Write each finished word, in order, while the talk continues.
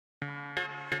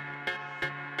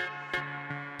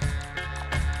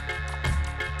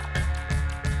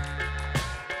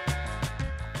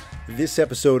This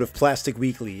episode of Plastic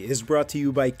Weekly is brought to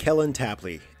you by Kellen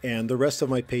Tapley and the rest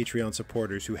of my Patreon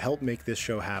supporters who help make this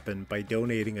show happen by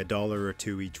donating $1 or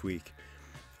 $2 each week.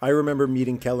 I remember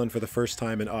meeting Kellen for the first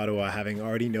time in Ottawa, having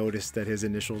already noticed that his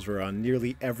initials were on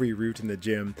nearly every route in the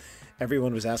gym.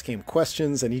 Everyone was asking him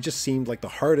questions, and he just seemed like the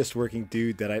hardest working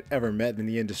dude that I'd ever met in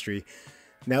the industry.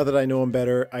 Now that I know him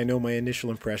better, I know my initial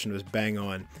impression was bang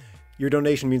on. Your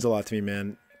donation means a lot to me,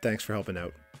 man. Thanks for helping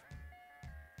out.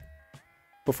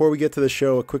 Before we get to the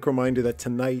show, a quick reminder that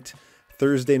tonight,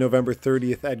 Thursday, November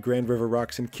 30th at Grand River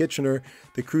Rocks in Kitchener,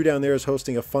 the crew down there is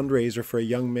hosting a fundraiser for a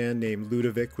young man named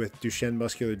Ludovic with Duchenne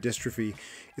muscular dystrophy.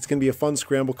 It's going to be a fun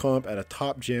scramble comp at a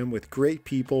top gym with great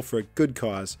people for a good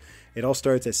cause. It all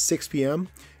starts at 6 p.m.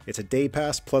 It's a day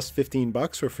pass plus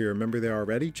 $15, or if you're a member there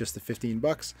already, just the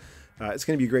 $15. It's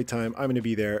going to be a great time. I'm going to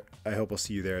be there. I hope I'll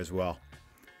see you there as well.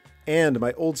 And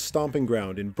my old stomping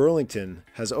ground in Burlington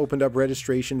has opened up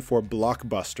registration for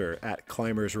Blockbuster at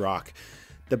Climbers Rock.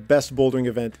 The best bouldering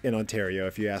event in Ontario,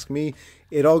 if you ask me.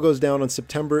 It all goes down on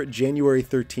January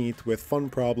 13th with fun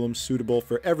problems suitable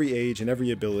for every age and every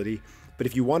ability. But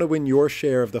if you want to win your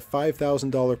share of the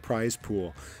 $5,000 prize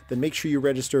pool, then make sure you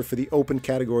register for the open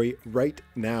category right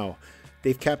now.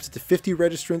 They've capped it to 50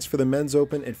 registrants for the men's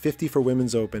open and 50 for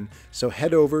women's open, so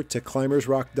head over to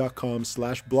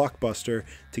climbersrock.com/blockbuster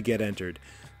to get entered.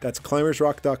 That's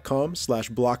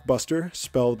climbersrock.com/blockbuster,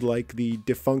 spelled like the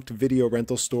defunct video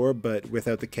rental store, but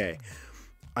without the K.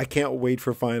 I can't wait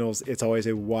for finals. It's always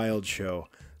a wild show,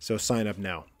 so sign up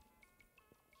now.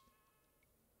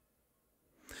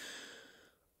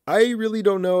 I really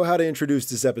don't know how to introduce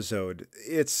this episode.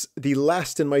 It's the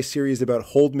last in my series about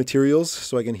hold materials,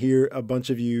 so I can hear a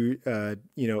bunch of you,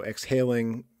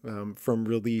 exhaling from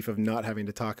relief of not having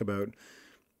to talk about,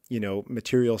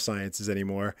 material sciences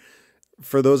anymore.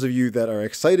 For those of you that are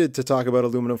excited to talk about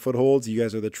aluminum footholds, you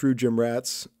guys are the true gym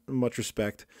rats. Much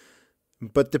respect.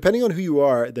 But depending on who you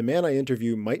are, the man I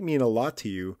interview might mean a lot to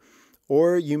you,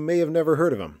 or you may have never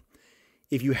heard of him.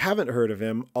 If you haven't heard of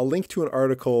him, I'll link to an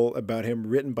article about him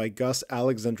written by Gus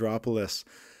Alexandropoulos.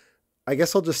 I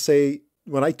guess I'll just say,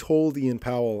 when I told Ian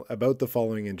Powell about the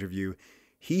following interview,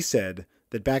 he said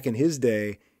that back in his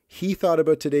day, he thought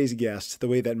about today's guest the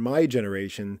way that my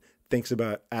generation thinks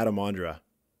about Adam Ondra.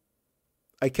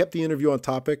 I kept the interview on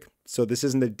topic, so this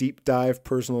isn't a deep dive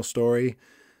personal story,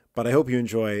 but I hope you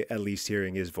enjoy at least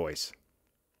hearing his voice.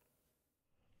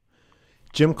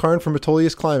 Jim Karn from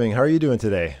Metolius Climbing, how are you doing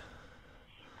today?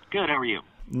 Good. How are you?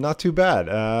 Not too bad.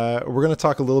 We're going to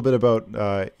talk a little bit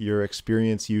about your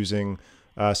experience using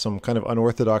some kind of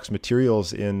unorthodox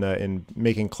materials in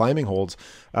making climbing holds.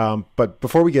 But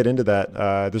before we get into that,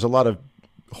 there's a lot of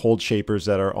hold shapers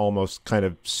that are almost kind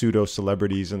of pseudo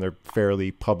celebrities, and they're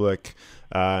fairly public,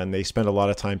 and they spend a lot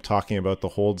of time talking about the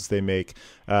holds they make.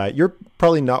 You're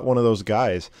probably not one of those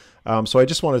guys. So I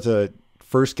just wanted to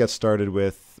first get started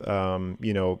with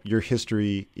your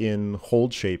history in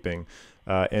hold shaping.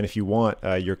 And if you want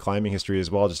your climbing history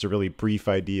as well, just a really brief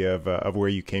idea of where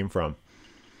you came from.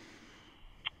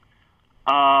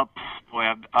 I've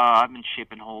been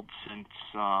shaping holds since,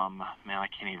 I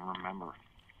can't even remember.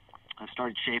 I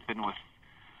started shaping with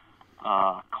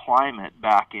Climate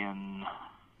back in,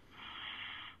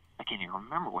 I can't even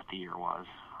remember what the year was.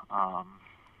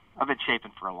 I've been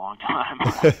shaping for a long time.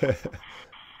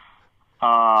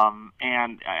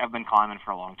 And I've been climbing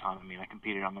for a long time. I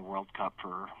competed on the World Cup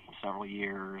for several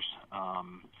years.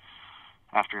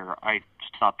 After I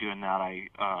stopped doing that, I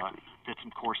did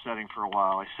some course setting for a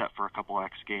while. I set for a couple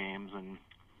X Games and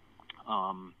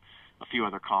a few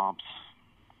other comps.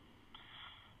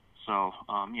 So,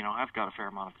 I've got a fair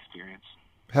amount of experience.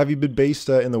 Have you been based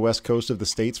in the west coast of the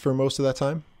States for most of that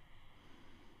time?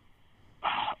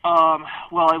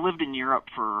 Well, I lived in Europe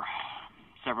for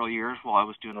several years while I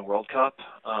was doing the World Cup.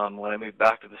 When I moved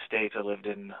back to the States, I lived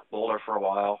in Boulder for a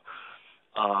while,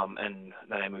 and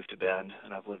then I moved to Bend,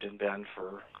 and I've lived in Bend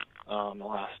for the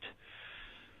last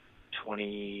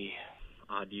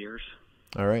 20-odd years.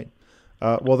 All right.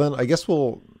 Well, then I guess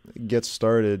we'll get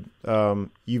started.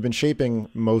 You've been shaping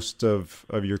most of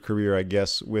your career, I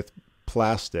guess, with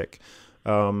plastic.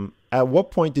 At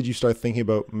what point did you start thinking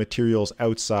about materials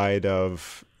outside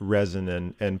of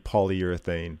resin and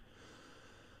polyurethane?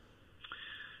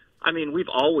 We've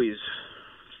always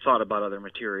thought about other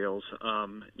materials.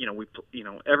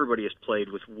 Everybody has played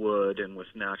with wood and with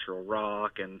natural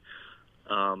rock and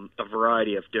a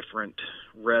variety of different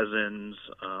resins.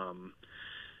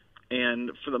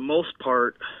 And for the most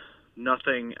part,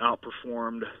 nothing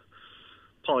outperformed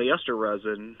polyester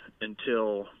resin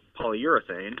until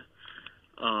polyurethane.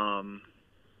 And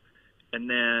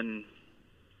then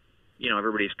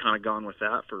everybody's kind of gone with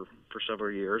that for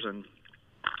several years, and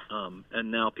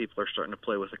now people are starting to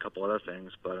play with a couple other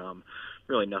things, but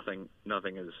really nothing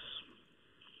is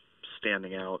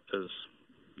standing out as,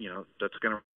 that's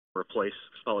going to replace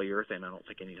polyurethane, I don't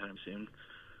think, anytime soon.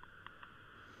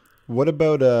 What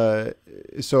about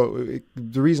so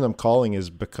the reason I'm calling is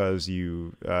because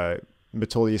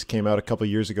Metolius came out a couple of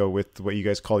years ago with what you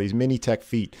guys call these mini tech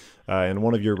feet, and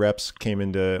one of your reps came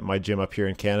into my gym up here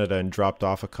in Canada and dropped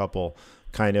off a couple,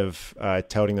 kind of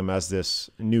touting them as this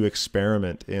new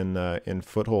experiment in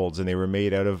footholds, and they were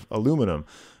made out of aluminum.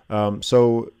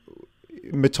 So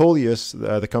Metolius,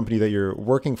 the company that you're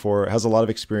working for, has a lot of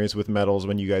experience with metals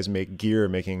when you guys make gear,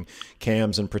 making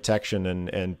cams and protection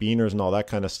and beaners and all that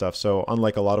kind of stuff. So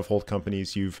unlike a lot of hold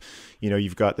companies, you've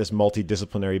got this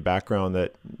multidisciplinary background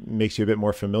that makes you a bit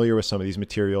more familiar with some of these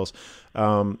materials.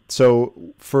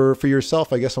 So for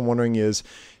yourself, I guess I'm wondering is,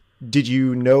 did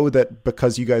you know that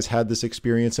because you guys had this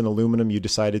experience in aluminum, you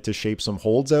decided to shape some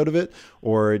holds out of it?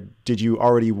 Or did you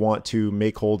already want to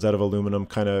make holds out of aluminum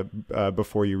kind of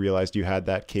before you realized you had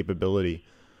that capability?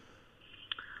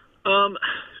 I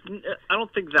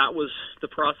don't think that was the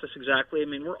process exactly. I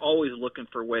mean, we're always looking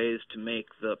for ways to make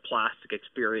the plastic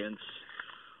experience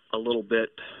a little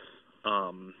bit,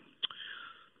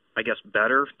 I guess,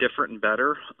 better, different and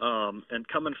better. And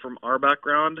coming from our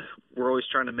background, we're always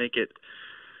trying to make it,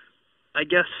 I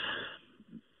guess,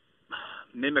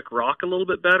 mimic rock a little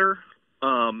bit better,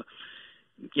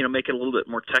 make it a little bit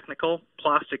more technical.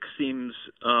 Plastic seems,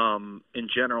 in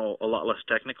general, a lot less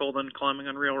technical than climbing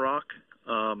on real rock.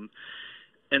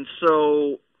 And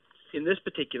so in this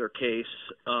particular case,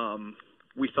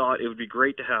 we thought it would be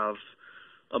great to have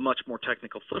a much more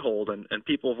technical foothold. And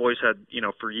people have always had,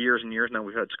 for years and years now,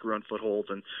 we've had screw-on footholds,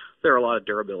 and there are a lot of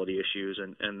durability issues,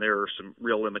 and there are some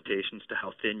real limitations to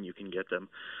how thin you can get them.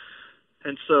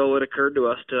 And so it occurred to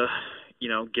us to,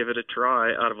 give it a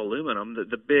try out of aluminum.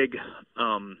 The big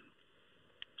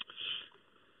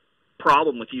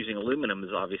problem with using aluminum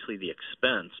is obviously the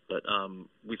expense, but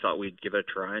we thought we'd give it a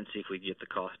try and see if we could get the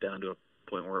cost down to a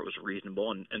point where it was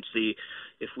reasonable, and see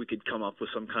if we could come up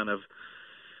with some kind of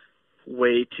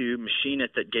way to machine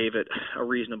it that gave it a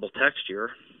reasonable texture.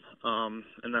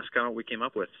 And that's kind of what we came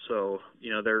up with. So,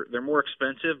 they're more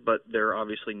expensive, but they're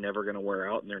obviously never going to wear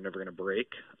out and they're never going to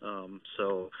break.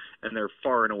 And they're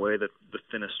far and away the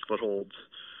thinnest footholds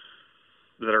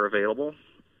that are available.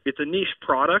 It's a niche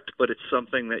product, but it's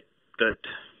something that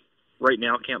right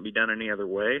now can't be done any other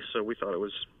way. So we thought it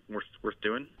was worth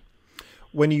doing.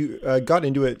 When you got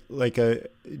into it,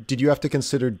 did you have to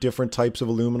consider different types of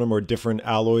aluminum or different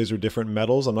alloys or different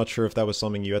metals? I'm not sure if that was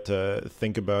something you had to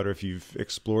think about or if you've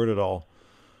explored it all.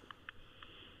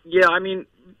 Yeah,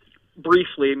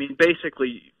 briefly.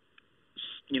 Basically,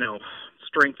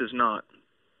 strength is not.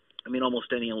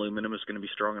 Almost any aluminum is going to be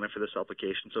strong enough for this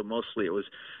application. So mostly it was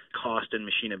cost and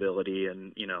machinability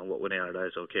and, what would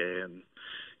anodize okay and,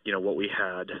 what we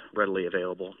had readily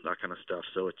available, that kind of stuff.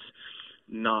 So it's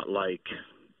not like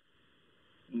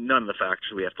none of the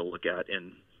factors we have to look at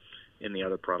in the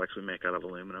other products we make out of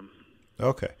aluminum.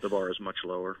 Okay. The bar is much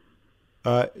lower.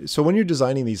 So when you're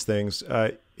designing these things,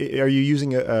 are you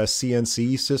using a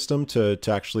CNC system to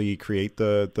actually create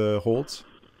the holds?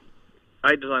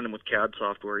 I designed them with CAD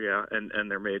software, yeah, and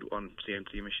they're made on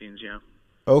CNC machines, yeah.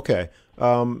 Okay.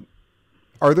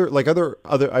 Are there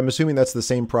other? I'm assuming that's the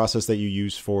same process that you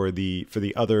use for the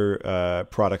other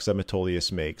products that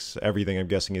Metolius makes. Everything I'm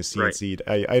guessing is CNC'd.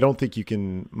 Right. I don't think you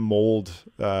can mold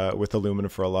with aluminum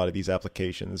for a lot of these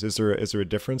applications. Is there a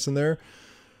difference in there?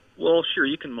 Well, sure,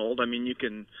 you can mold.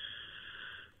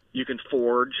 You can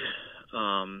forge,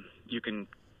 you can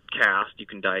cast, you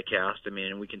can die cast.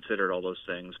 And we considered all those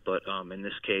things, but in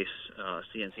this case,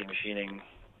 CNC machining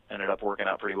ended up working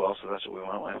out pretty well, so that's what we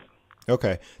went with.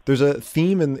 Okay. There's a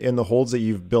theme in the holds that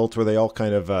you've built where they all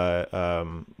kind of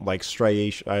like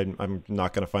striation. I'm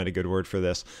not going to find a good word for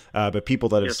this, but people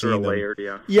that have seen them, layered,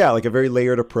 yeah. Yeah, like a very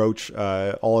layered approach,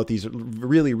 all at these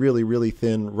really, really, really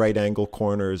thin right angle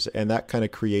corners, and that kind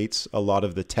of creates a lot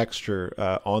of the texture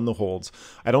on the holds.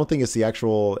 I don't think it's the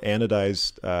actual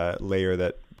anodized layer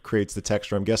that creates the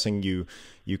texture. I'm guessing you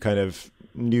kind of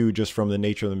knew just from the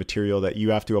nature of the material that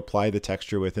you have to apply the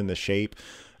texture within the shape.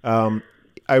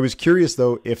 I was curious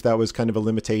though if that was kind of a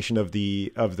limitation of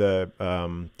the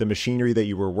machinery that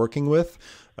you were working with.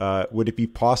 Would it be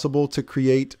possible to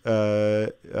create?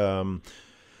 I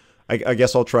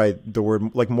guess I'll try the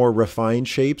word like more refined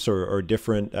shapes or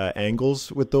different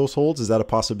angles with those holds. Is that a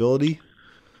possibility?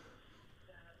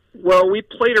 Well, we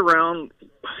played around.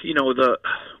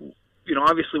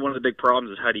 Obviously one of the big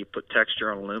problems is how do you put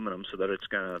texture on aluminum so that it's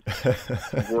going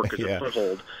to work as a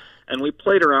foothold. And we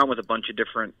played around with a bunch of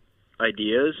different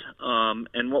ideas,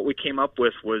 and what we came up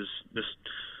with was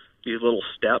these little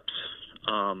steps,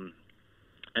 and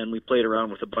we played around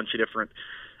with a bunch of different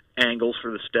angles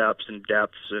for the steps and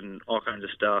depths and all kinds of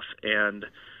stuff, and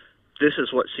this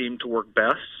is what seemed to work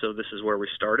best, so this is where we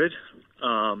started.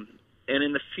 And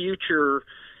in the future,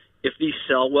 if these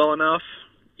sell well enough,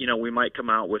 we might come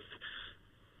out with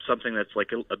something that's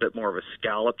like a bit more of a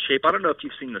scallop shape. I don't know if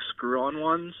you've seen the screw-on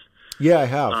ones. Yeah, I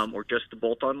have. Or just the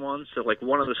bolt-on ones. So like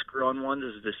one of the screw-on ones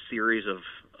is this series of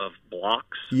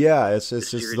blocks. Yeah, it's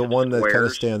just the one that kind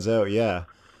of stands out, yeah.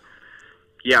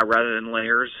 Yeah, rather than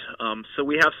layers. So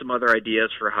we have some other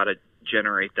ideas for how to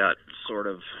generate that sort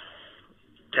of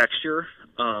texture.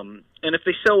 And if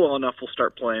they sell well enough, we'll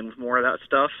start playing with more of that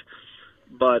stuff.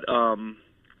 But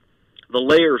the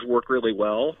layers work really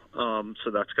well,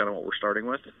 so that's kind of what we're starting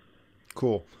with.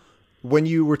 Cool. When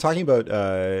you were talking about,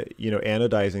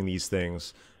 anodizing these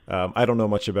things, I don't know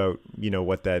much about,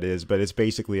 what that is, but it's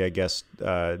basically, I guess,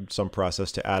 some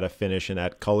process to add a finish and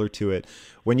add color to it.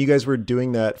 When you guys were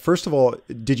doing that, first of all,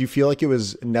 did you feel like it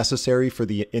was necessary for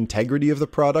the integrity of the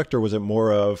product, or was it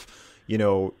more of,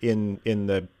 in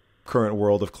the current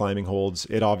world of climbing holds,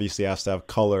 it obviously has to have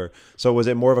color. So was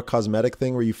it more of a cosmetic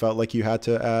thing where you felt like you had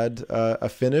to add a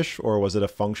finish, or was it a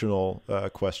functional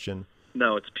question?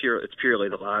 No, it's purely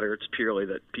the latter. It's purely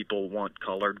that people want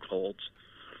colored holds.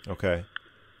 Okay.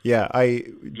 Yeah,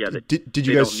 did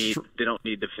you guys? They don't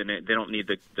need the finish. They don't need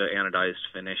the anodized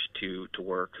finish to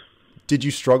work. Did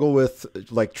you struggle with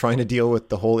like trying to deal with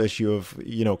the whole issue of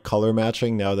color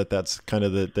matching now that that's kind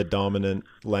of the dominant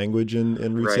language in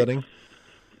resetting? Right.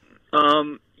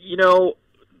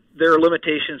 There are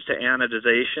limitations to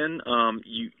anodization.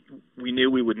 We knew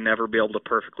we would never be able to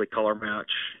perfectly color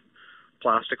match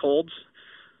plastic holds.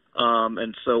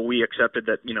 And so we accepted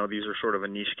that, these are sort of a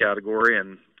niche category,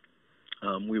 and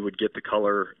we would get the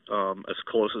color as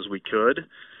close as we could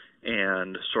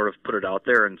and sort of put it out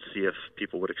there and see if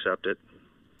people would accept it.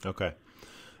 Okay.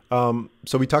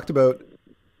 So we talked about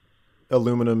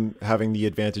aluminum having the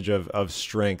advantage of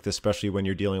strength, especially when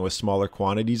you're dealing with smaller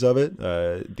quantities of it.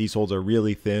 These holds are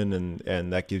really thin,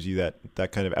 and that gives you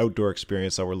that kind of outdoor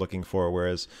experience that we're looking for,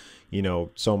 whereas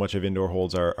so much of indoor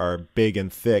holds are big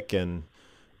and thick, and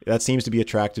that seems to be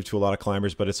attractive to a lot of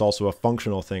climbers, but it's also a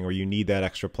functional thing where you need that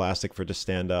extra plastic for it to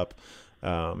stand up.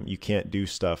 You can't do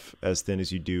stuff as thin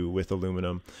as you do with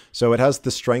aluminum. So it has the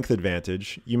strength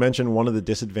advantage. You mentioned one of the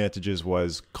disadvantages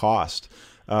was cost.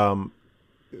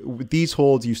 These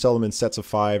holds, you sell them in sets of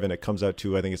 5, and it comes out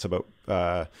to, I think it's about,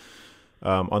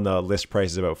 on the list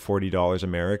price is about $40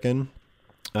 American.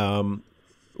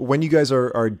 When you guys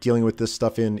are dealing with this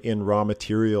stuff in raw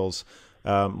materials,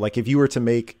 like if you were to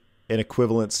make an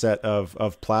equivalent set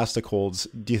of plastic holds,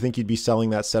 do you think you'd be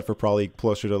selling that set for probably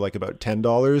closer to like about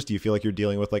 $10? Do you feel like you're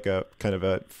dealing with like a kind of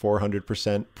a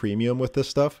 400% premium with this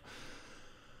stuff?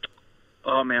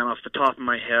 Oh man, off the top of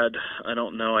my head, I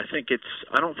don't know. I didn't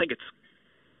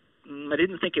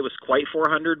think it was quite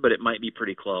 400, but it might be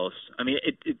pretty close. I mean,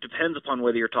 it depends upon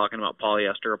whether you're talking about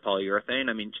polyester or polyurethane.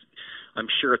 I mean, I'm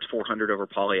sure it's 400 over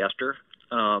polyester,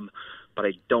 but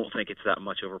I don't think it's that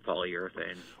much over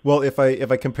polyurethane. Well, if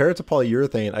I compare it to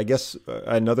polyurethane, I guess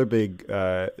another big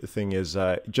thing is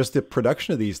just the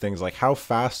production of these things. Like, how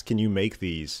fast can you make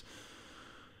these?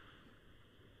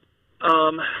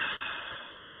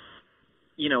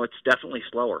 It's definitely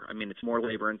slower. I mean, it's more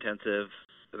labor intensive.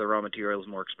 The raw material is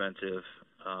more expensive.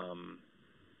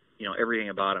 Everything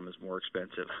about them is more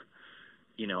expensive.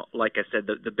 Like I said,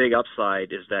 the big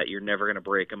upside is that you're never going to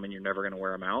break them and you're never going to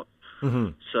wear them out. Mm-hmm.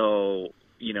 So,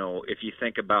 if you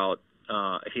think about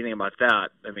that,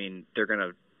 I mean, they're going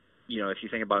to, if you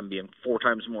think about them being 4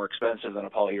 times more expensive than a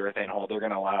polyurethane hull, they're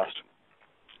going to last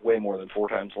way more than 4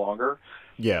 times longer.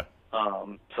 Yeah.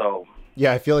 So.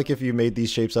 Yeah, I feel like if you made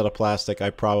these shapes out of plastic,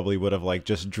 I probably would have like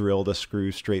just drilled a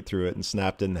screw straight through it and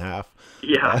snapped it in half.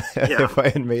 Yeah, if I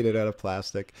had made it out of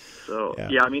plastic. So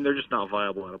yeah, I mean, they're just not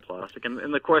viable out of plastic.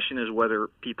 And the question is whether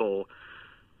people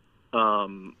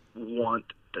want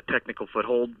a technical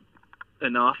foothold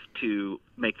enough to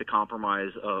make the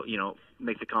compromise. Both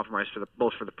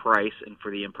for the price and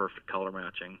for the imperfect color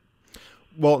matching.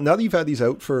 Well, now that you've had these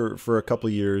out for a couple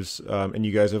of years, and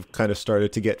you guys have kind of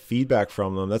started to get feedback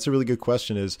from them, that's a really good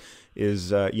question. Is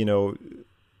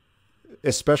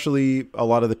especially a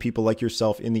lot of the people like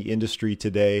yourself in the industry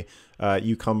today,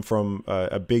 you come from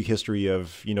a big history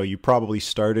of, you probably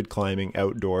started climbing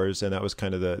outdoors, and that was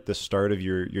kind of the start of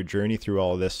your journey through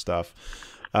all of this stuff.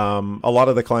 A lot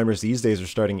of the climbers these days are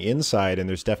starting inside, and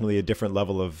there's definitely a different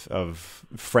level of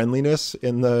friendliness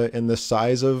in the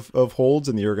size of holds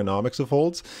and the ergonomics of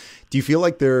holds. Do you feel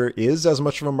like there is as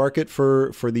much of a market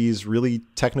for these really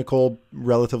technical,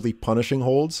 relatively punishing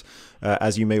holds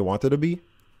as you may want it to be?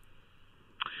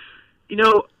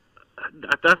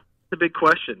 That's a big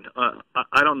question.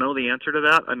 I don't know the answer to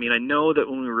that. I mean, I know that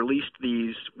when we released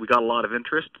these, we got a lot of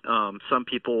interest. Some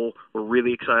people were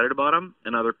really excited about them,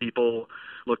 and other people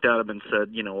looked at them and said,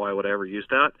 why would I ever use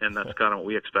that? And that's kind of what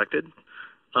we expected.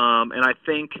 And I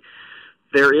think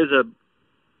there is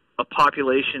a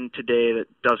population today that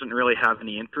doesn't really have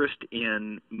any interest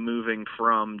in moving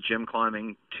from gym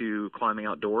climbing to climbing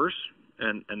outdoors,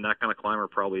 and that kind of climber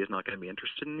probably is not going to be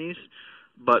interested in these.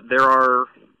 But there are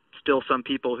still some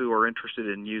people who are interested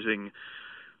in using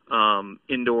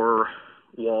indoor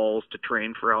walls to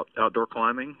train for outdoor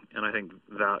climbing, and I think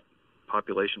that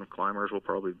population of climbers will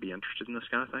probably be interested in this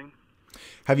kind of thing.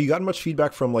 Have you gotten much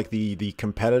feedback from like the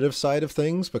competitive side of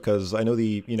things? Because I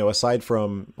know aside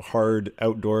from hard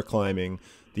outdoor climbing,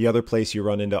 the other place you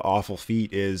run into awful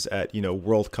feet is at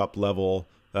World Cup level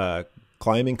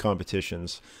climbing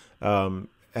competitions.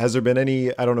 Has there been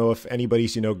any, I don't know if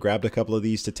anybody's, grabbed a couple of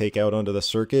these to take out onto the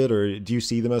circuit, or do you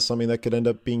see them as something that could end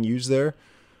up being used there?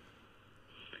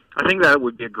 I think that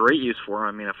would be a great use for them.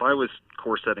 I mean, if I was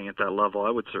course setting at that level,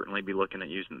 I would certainly be looking at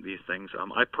using these things.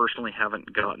 I personally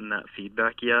haven't gotten that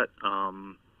feedback yet.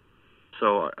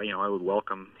 So, I would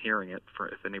welcome hearing it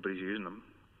if anybody's using them.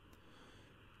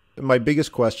 My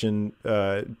biggest question,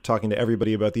 talking to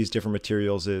everybody about these different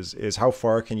materials is how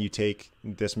far can you take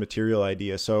this material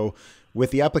idea? So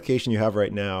with the application you have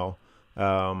right now,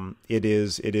 it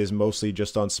is mostly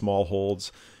just on small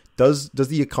holds. Does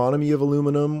the economy of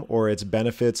aluminum or its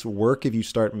benefits work if you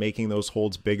start making those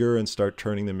holds bigger and start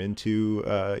turning them into,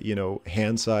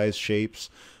 hand size shapes,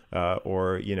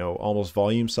 or, almost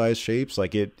volume size shapes?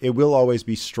 Like it will always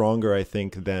be stronger, I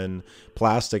think, than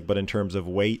plastic, but in terms of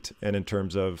weight and in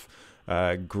terms of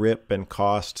grip and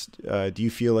cost, do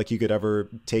you feel like you could ever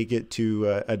take it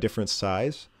to a different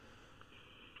size?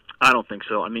 I don't think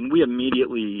so. I mean, we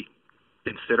immediately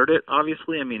considered it,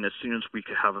 obviously. I mean, as soon as we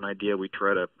could have an idea, we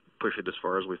try to push it as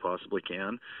far as we possibly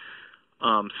can.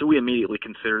 So we immediately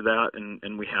considered that,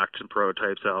 and we hacked some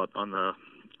prototypes out on the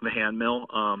hand mill.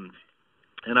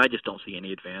 And I just don't see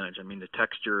any advantage. I mean, the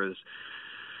texture is,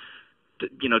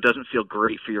 doesn't feel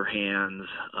great for your hands.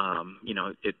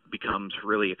 It becomes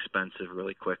really expensive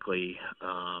really quickly.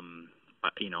 I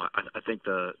think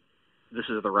this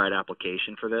is the right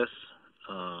application for this.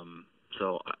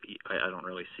 So I don't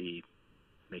really see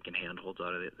making handholds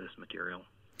out of this material.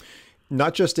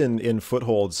 Not just in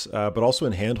footholds, but also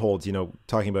in handholds,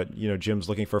 talking about, gyms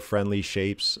looking for friendly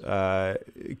shapes.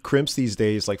 Crimps these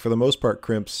days, like for the most part,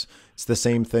 crimps, it's the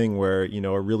same thing where,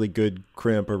 a really good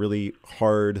crimp, a really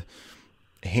hard,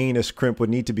 heinous crimp would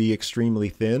need to be extremely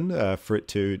thin for it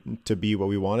to be what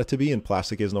we want it to be. And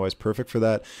plastic isn't always perfect for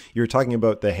that. You were talking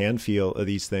about the hand feel of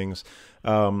these things.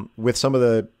 With some of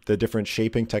the different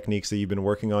shaping techniques that you've been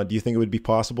working on, do you think it would be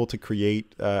possible to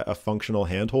create a functional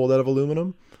handhold out of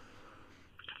aluminum?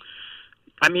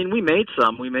 I mean, we made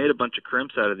a bunch of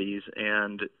crimps out of these,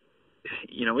 and,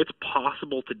 it's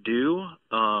possible to do.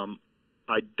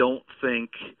 I don't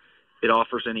think it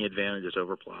offers any advantages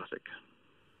over plastic.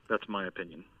 That's my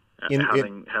opinion,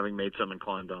 having made some and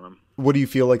climbed on them. What do you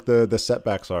feel like the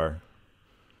setbacks are?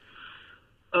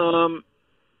 You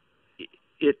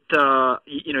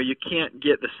can't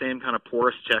get the same kind of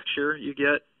porous texture you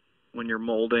get when you're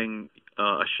molding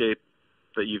a shape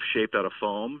that you've shaped out of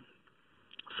foam.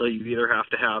 So you either have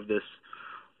to have this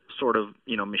sort of,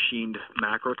 machined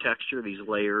macro texture, these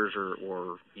layers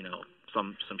or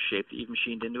some shape that you've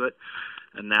machined into it,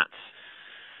 and that's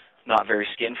not very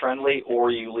skin friendly,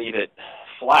 or you leave it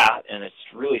flat and it's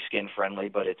really skin friendly,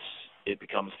 but it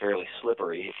becomes fairly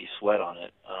slippery if you sweat on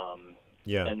it.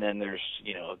 Yeah. And then there's,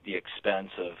 the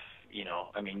expense of,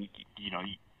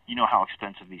 how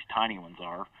expensive these tiny ones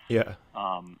are. Yeah.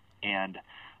 And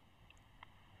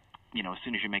as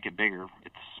soon as you make it bigger,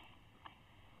 it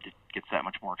gets that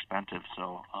much more expensive.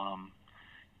 So,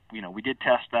 we did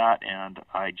test that, and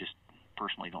I just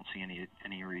personally don't see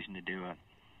any reason to do it.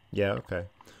 Yeah. Okay.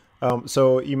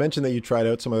 So you mentioned that you tried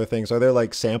out some other things. Are there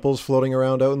like samples floating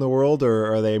around out in the world,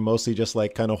 or are they mostly just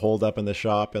like kind of holed up in the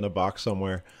shop in a box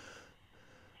somewhere?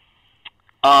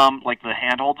 Like the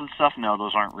handholds and stuff, no,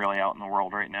 those aren't really out in the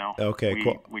world right now. Okay,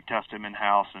 cool. We test them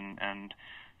in-house, and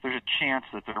there's a chance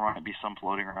that there might be some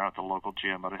floating around at the local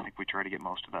gym, but I think we try to get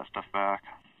most of that stuff back.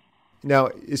 Now,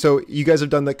 so you guys have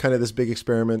done that kind of this big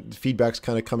experiment. Feedback's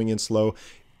kind of coming in slow.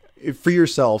 For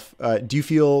yourself, do you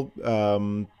feel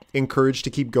encouraged to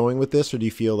keep going with this, or do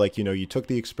you feel like, you took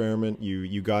the experiment,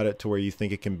 you got it to where you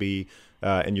think it can be,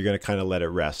 and you're going to kind of let it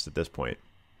rest at this point?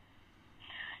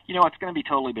 It's going to be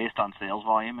totally based on sales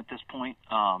volume at this point.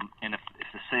 And if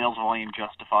the sales volume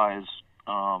justifies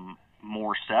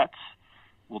more sets,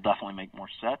 we'll definitely make more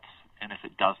sets. And if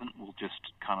it doesn't, we'll just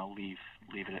kind of leave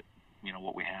it at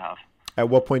what we have. At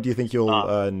what point do you think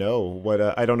you'll know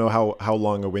what? I don't know how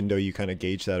long a window you kind of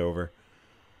gauge that over.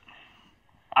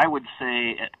 I would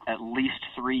say at least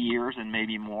 3 years and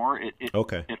maybe more.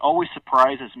 Okay. It always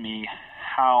surprises me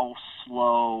how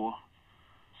slow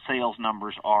sales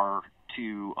numbers are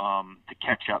to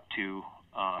catch up to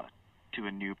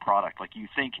a new product. Like, you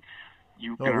think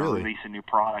you're going to release a new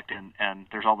product and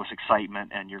there's all this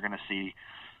excitement and you're going to see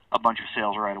a bunch of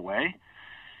sales right away.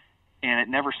 And it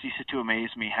never ceases to amaze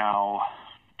me how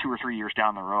 2 or 3 years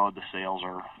down the road the sales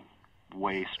are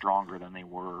way stronger than they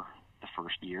were the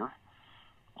first year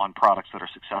on products that are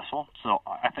successful. So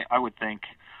I would think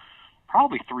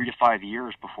probably 3 to 5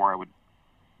 years before I would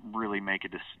really make the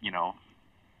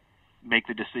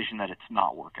decision that it's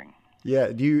not working. Yeah.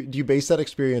 Do you base that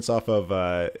experience off of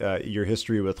your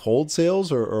history with hold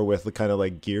sales or with the kind of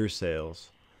like gear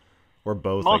sales, or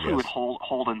both? Mostly with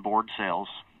hold and board sales,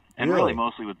 and really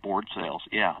mostly with board sales.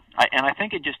 Yeah. I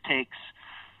think it just takes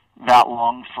that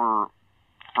long for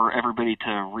everybody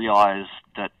to realize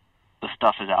that the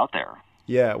stuff is out there.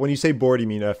 Yeah. When you say board, you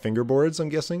mean fingerboards, I'm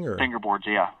guessing, or fingerboards?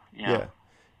 Yeah.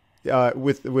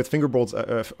 With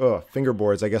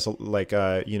fingerboards, I guess, like,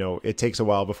 it takes a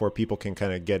while before people can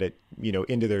kind of get it,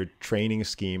 into their training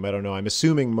scheme. I don't know. I'm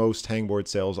assuming most hangboard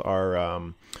sales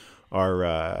are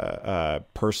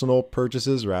personal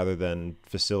purchases rather than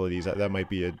facilities. That might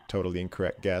be a totally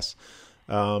incorrect guess.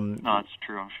 No, that's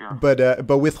true, I'm sure.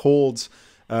 But with holds,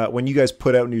 when you guys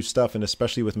put out new stuff, and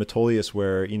especially with Metolius,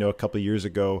 where, a couple of years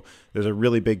ago, there's a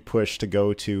really big push to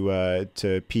go to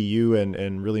PU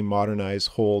and really modernize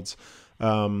holds.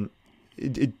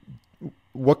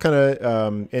 What kind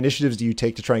of initiatives do you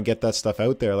take to try and get that stuff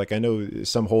out there? Like, I know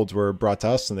some holds were brought to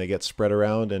us and they get spread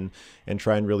around and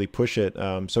try and really push it.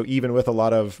 So even with a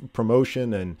lot of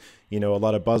promotion and, a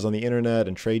lot of buzz on the internet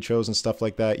and trade shows and stuff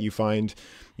like that, you find,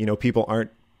 people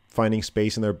aren't finding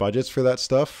space in their budgets for that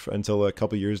stuff until a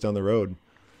couple of years down the road.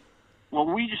 Well,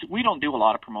 we don't do a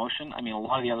lot of promotion. I mean, a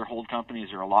lot of the other hold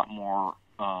companies are a lot more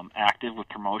active with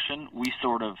promotion. We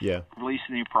sort of release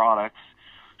new products,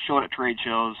 show it at trade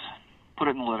shows, put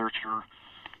it in the literature,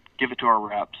 give it to our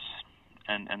reps,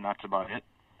 and that's about it.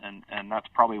 And that's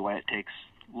probably why it takes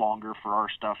longer for our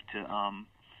stuff to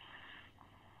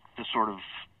sort of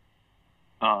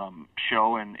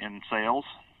show in sales.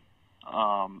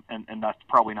 And that's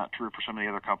probably not true for some of the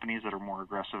other companies that are more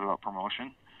aggressive about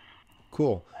promotion.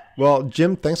 Cool. Well,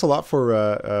 Jim, thanks a lot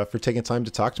for taking time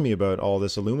to talk to me about all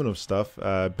this aluminum stuff.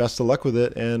 Best of luck with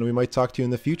it, and we might talk to you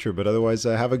in the future. But otherwise,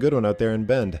 have a good one out there in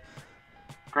Bend.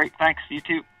 Great. Thanks. You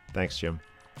too. Thanks, Jim.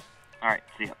 All right.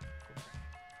 See ya.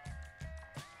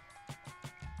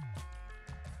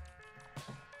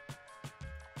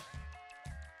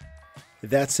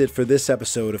 That's it for this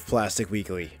episode of Plastic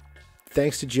Weekly.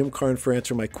 Thanks to Jim Karn for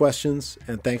answering my questions,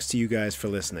 and thanks to you guys for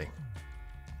listening.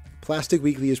 Plastic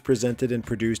Weekly is presented and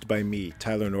produced by me,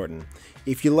 Tyler Norton.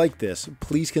 If you like this,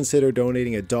 please consider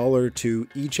donating $1 or $2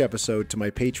 each episode to my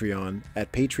Patreon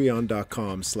at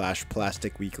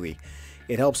patreon.com/plasticweekly.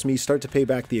 It helps me start to pay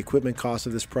back the equipment costs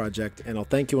of this project, and I'll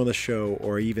thank you on the show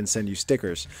or even send you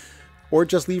stickers. Or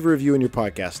just leave a review in your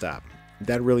podcast app.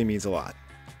 That really means a lot.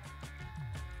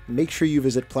 Make sure you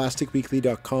visit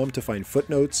plasticweekly.com to find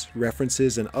footnotes,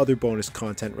 references, and other bonus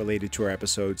content related to our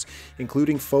episodes,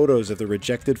 including photos of the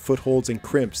rejected footholds and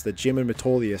crimps that Jim and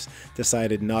Metolius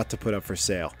decided not to put up for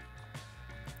sale.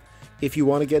 If you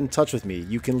want to get in touch with me,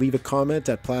 you can leave a comment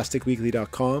at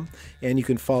plasticweekly.com, and you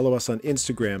can follow us on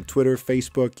Instagram, Twitter,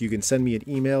 Facebook. You can send me an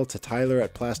email to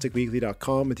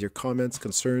tyler@plasticweekly.com with your comments,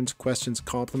 concerns, questions,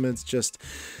 compliments. Just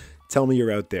tell me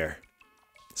you're out there.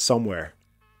 Somewhere.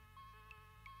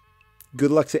 Good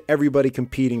luck to everybody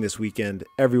competing this weekend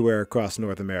everywhere across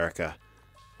North America.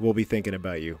 We'll be thinking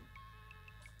about you.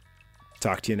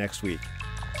 Talk to you next week.